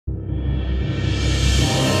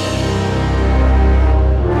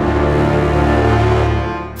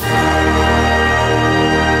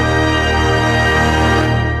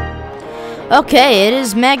Okay, it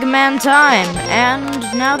is Megaman time, and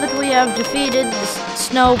now that we have defeated the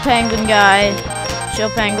snow penguin guy, show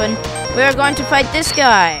penguin, we are going to fight this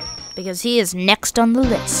guy, because he is next on the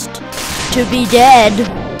list to be dead.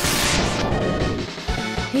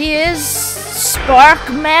 He is Spark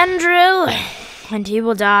Mandrill, and he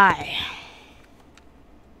will die.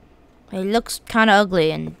 He looks kind of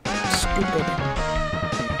ugly and stupid.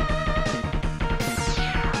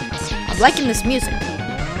 I'm liking this music.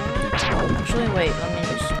 Actually, wait, let me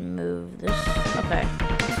just move this. Okay.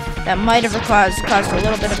 That might have caused a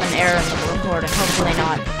little bit of an error in the recording. Hopefully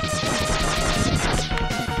not.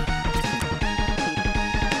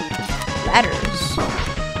 Ladders.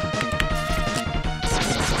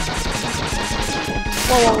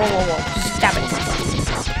 Whoa, whoa, whoa, whoa, whoa. Stop it.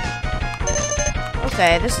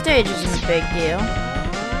 Okay, this stage isn't a big deal.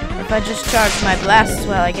 If I just charge my blasts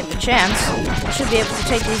while I get the chance, I should be able to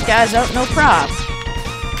take these guys out no prob.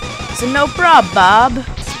 It's a no prob, Bob.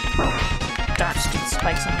 Darn stupid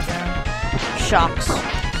spikes on the ground. Shocks.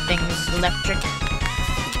 Things. Electric.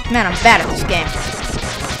 Man, I'm bad at this game.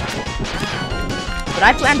 But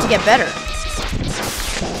I plan to get better.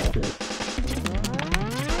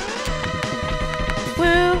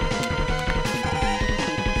 Woo!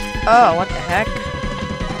 Oh, what the heck?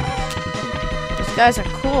 These guys are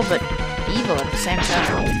cool, but evil at the same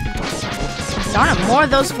time. Darn it, more of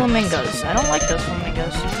those flamingos. I don't like those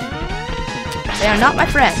flamingos. They are not my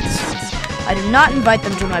friends. I do not invite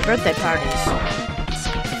them to my birthday parties.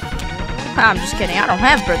 I'm just kidding, I don't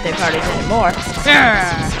have birthday parties anymore.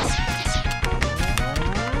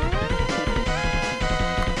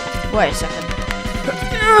 Wait a second.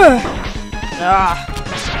 I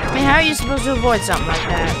mean, how are you supposed to avoid something like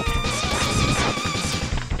that?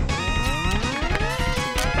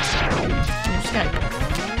 I'm just gonna...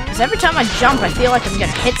 Because every time I jump, I feel like I'm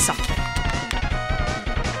gonna hit something.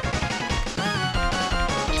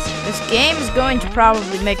 This game is going to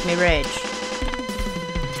probably make me rage.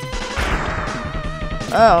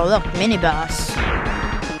 Oh, look, mini-boss.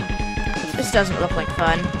 This doesn't look like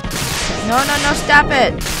fun. No, no, no, stop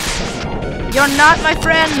it! You're not my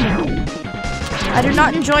friend! I do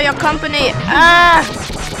not enjoy your company! Ah!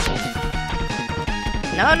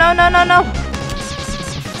 No, no, no, no, no!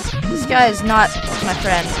 This guy is not my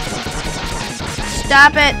friend.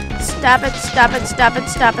 Stop it! Stop it, stop it, stop it,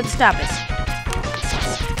 stop it, stop it.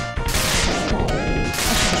 I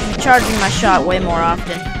should be charging my shot way more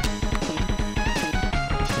often.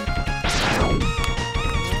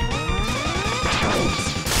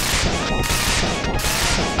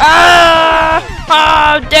 Ah!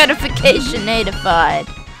 Oh, identification natified.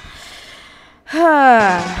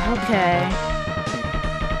 Okay.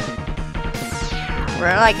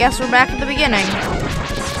 Well, I guess we're back at the beginning.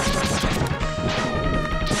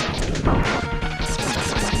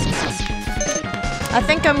 I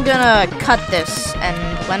think I'm gonna cut this,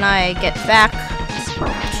 and when I get back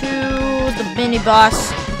to the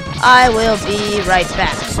mini-boss, I will be right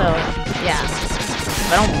back. So, yeah.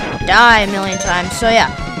 If I don't die a million times, so yeah.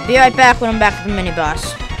 Be right back when I'm back at the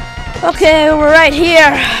mini-boss. Okay, we're right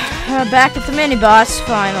here. Back at the mini-boss,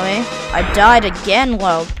 finally. I died again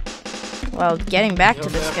while getting back to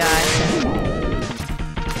this guy.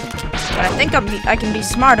 But I think I can be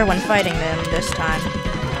smarter when fighting them this time.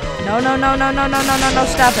 No, no, no, no, no, no, no, no, no,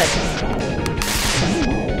 stop it.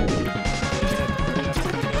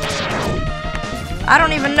 I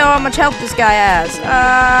don't even know how much health this guy has.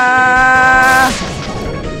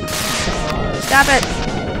 Stop it.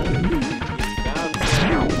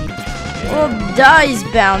 Well, he's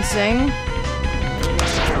bouncing.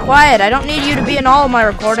 Quiet, I don't need you to be in all of my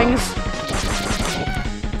recordings.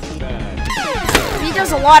 He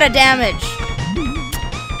does a lot of damage.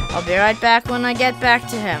 I'll be right back when I get back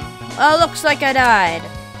to him. Oh, looks like I died.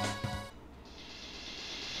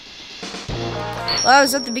 Well, I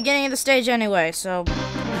was at the beginning of the stage anyway, so...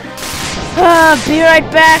 I'll be right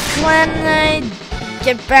back when I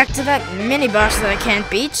get back to that mini-boss that I can't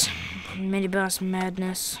beat. Mini-boss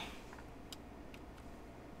madness.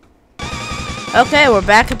 Okay, we're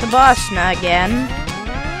back at the boss now again.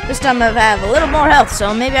 This time I have a little more health,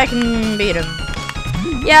 so maybe I can beat him.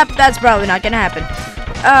 Yep, that's probably not gonna happen.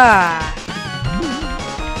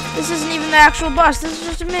 This isn't even the actual boss, this is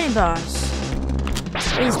just a mini-boss. But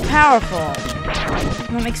he's powerful.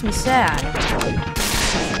 That makes me sad.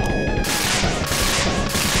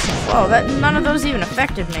 Whoa, none of those even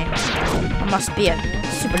affected me. I must be a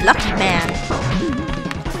super lucky man.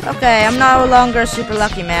 Okay, I'm no longer a super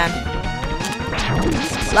lucky man.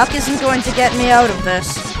 Luck isn't going to get me out of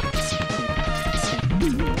this.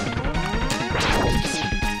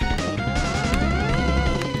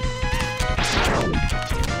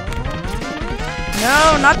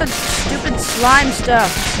 No, not the stupid slime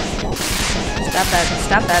stuff. Stop that,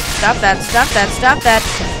 stop that, stop that, stop that, stop that.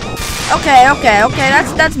 Okay, okay, okay,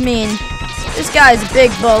 that's mean. This guy's a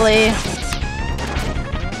big bully.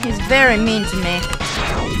 He's very mean to me.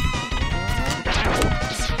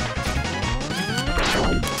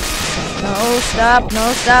 No, stop,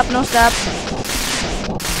 no, stop, no, stop.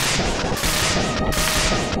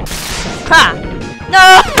 Ha!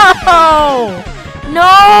 No!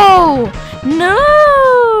 No!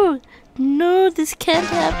 No! No, this can't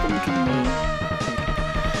happen to me.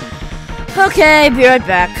 Okay, be right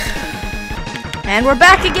back. And we're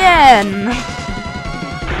back again!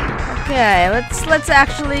 Okay, let's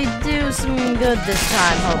actually do some good this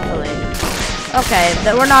time, hopefully. Okay,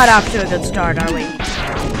 we're not off to a good start, are we?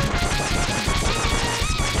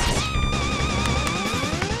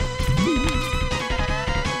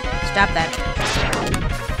 Stop that.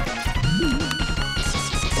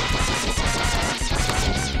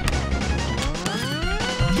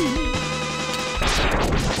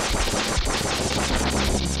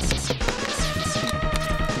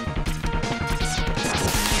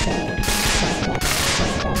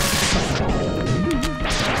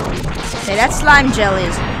 Okay, that's slime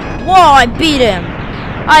jellies. Whoa, I beat him.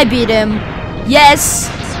 I beat him. Yes.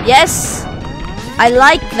 Yes. I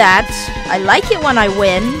like that. I like it when I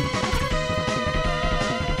win.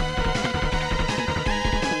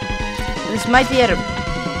 This might be at a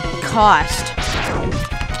cost.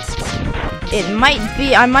 It might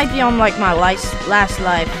be. I might be on like my last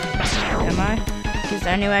life. Am I? Is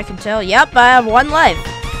there any way I can tell? Yep, I have 1 life.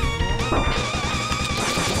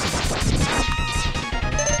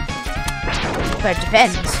 But it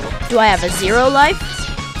depends. Do I have a 0 life?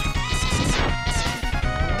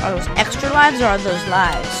 Are those extra lives or are those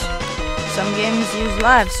lives? Some games use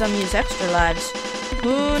lives, some use extra lives.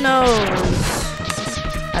 Who knows?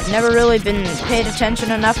 I've never really been paid attention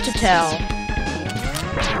enough to tell.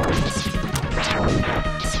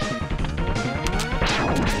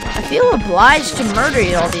 I feel obliged to murder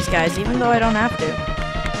all these guys, even though I don't have to.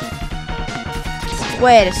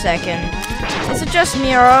 Wait a second. Is it just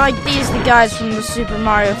me, or are like these the guys from the Super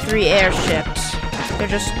Mario 3 airships? They're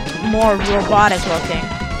just more robotic looking.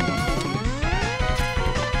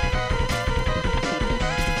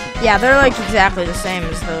 Yeah, they're like exactly the same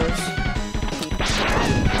as those.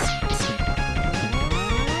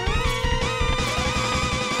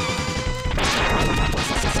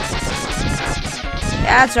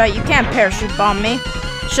 Yeah, that's right, you can't parachute bomb me.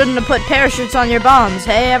 Shouldn't have put parachutes on your bombs,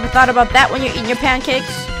 hey? Ever thought about that when you're eating your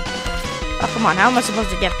pancakes? Oh, come on, how am I supposed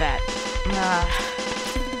to get that?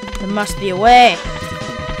 There must be a way.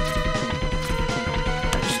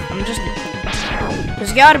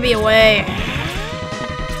 There's gotta be a way.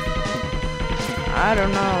 I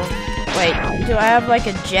don't know. Wait, do I have like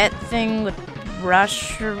a jet thing with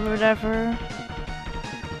rush or whatever?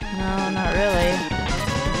 No, not really.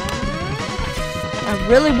 I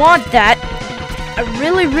really want that. I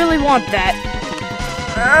really, really want that.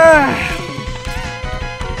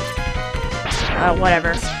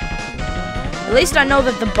 Whatever. At least I know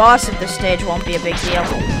that the boss of this stage won't be a big deal.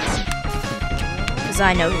 Because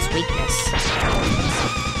I know his weakness.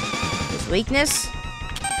 His weakness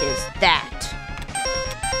is that.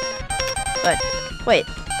 But, wait.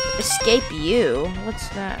 Escape you? What's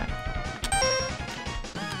that?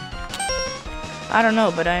 I don't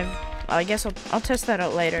know, but I guess I'll test that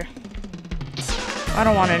out later. I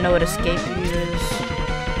don't want to know what escape you is.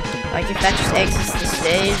 Like, if that just exits the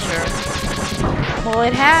stage, or... Well,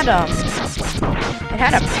 it had a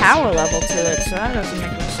power level to it, so that doesn't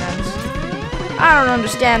make any sense. I don't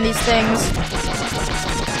understand these things.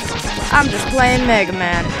 I'm just playing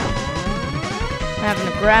Megaman. Having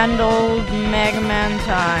a grand old Megaman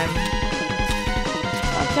time.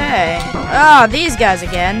 Okay. Oh, these guys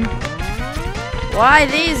again. Why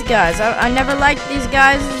these guys? I never liked these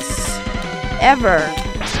guys ever.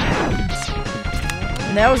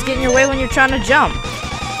 And they always get in your way when you're trying to jump.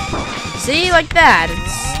 See, like that.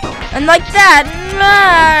 And like that.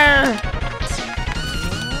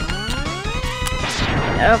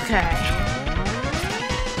 Okay.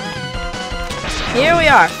 Here we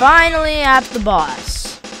are, finally at the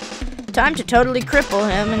boss. Time to totally cripple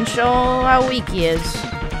him and show how weak he is.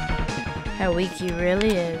 How weak he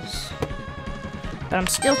really is. But I'm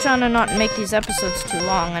still trying to not make these episodes too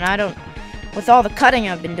long, and I don't... With all the cutting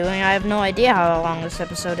I've been doing, I have no idea how long this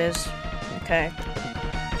episode is. Okay.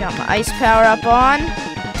 Got my ice power up on.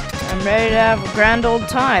 I'm ready to have a grand old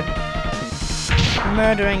time.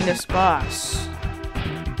 Murdering this boss.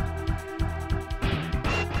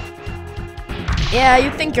 Yeah, you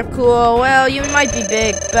think you're cool. Well, you might be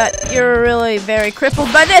big, but you're really very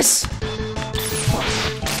crippled by this.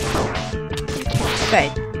 Okay.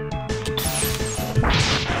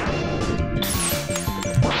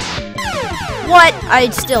 What? I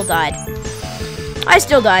still died. I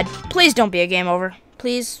still died. Please don't be a game over.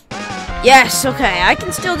 Please. Yes, okay. I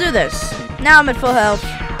can still do this. Now I'm at full health.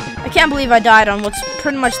 I can't believe I died on what's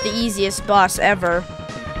pretty much the easiest boss ever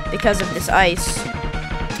because of this ice.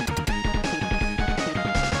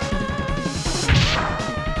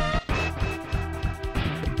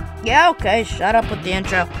 Yeah, okay. Shut up with the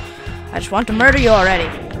intro. I just want to murder you already.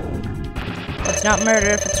 It's not murder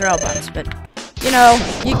if it's robots, but you know,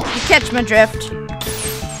 you catch my drift.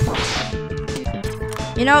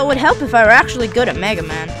 You know, it would help if I were actually good at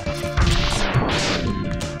Megaman.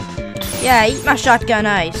 Yeah, eat my shotgun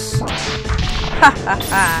ice. Ha ha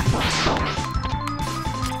ha.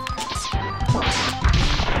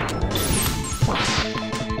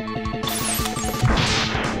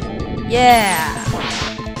 Yeah.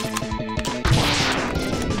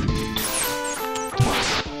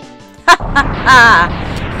 Ha ha ha.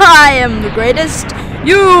 I am the greatest.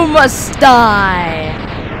 You must die.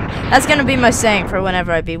 That's gonna be my saying for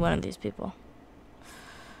whenever I beat one of these people.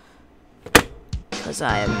 Because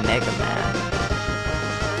I am Megaman.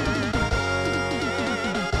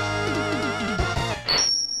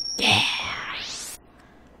 Yeah!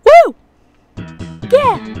 Woo!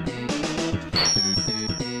 Yeah!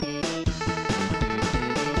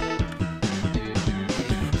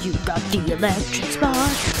 You got the electric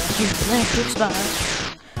spark. You got the electric spark.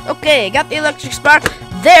 Okay, got the electric spark.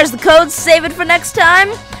 There's the code. Save it for next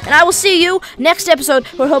time. And I will see you next episode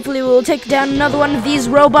where hopefully we will take down another one of these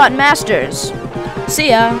robot masters. See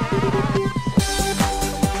ya.